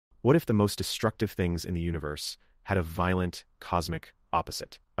What if the most destructive things in the universe had a violent cosmic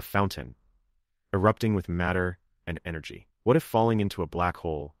opposite? A fountain, erupting with matter and energy. What if falling into a black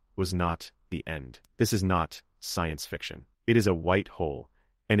hole was not the end? This is not science fiction. It is a white hole,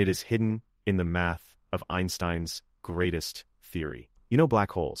 and it is hidden in the math of Einstein's greatest theory. You know,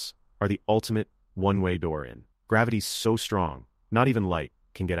 black holes are the ultimate one-way door in. Gravity's so strong, not even light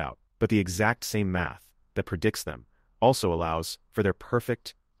can get out. But the exact same math that predicts them also allows for their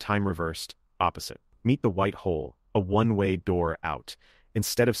perfect, time-reversed opposite. Meet the white hole, a one-way door out.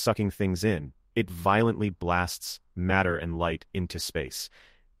 Instead of sucking things in, it violently blasts matter and light into space.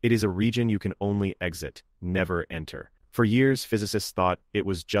 It is a region you can only exit, never enter. For years, physicists thought it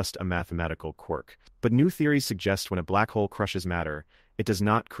was just a mathematical quirk. But new theories suggest when a black hole crushes matter, it does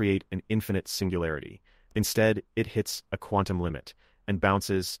not create an infinite singularity. Instead, it hits a quantum limit and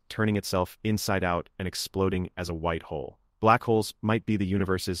bounces, turning itself inside out and exploding as a white hole. Black holes might be the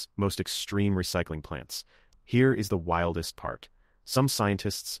universe's most extreme recycling plants. Here is the wildest part. Some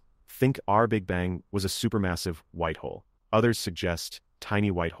scientists think our Big Bang was a supermassive white hole. Others suggest tiny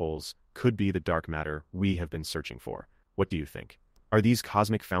white holes could be the dark matter we have been searching for. What do you think? Are these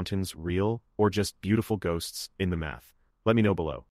cosmic fountains real or just beautiful ghosts in the math? Let me know below.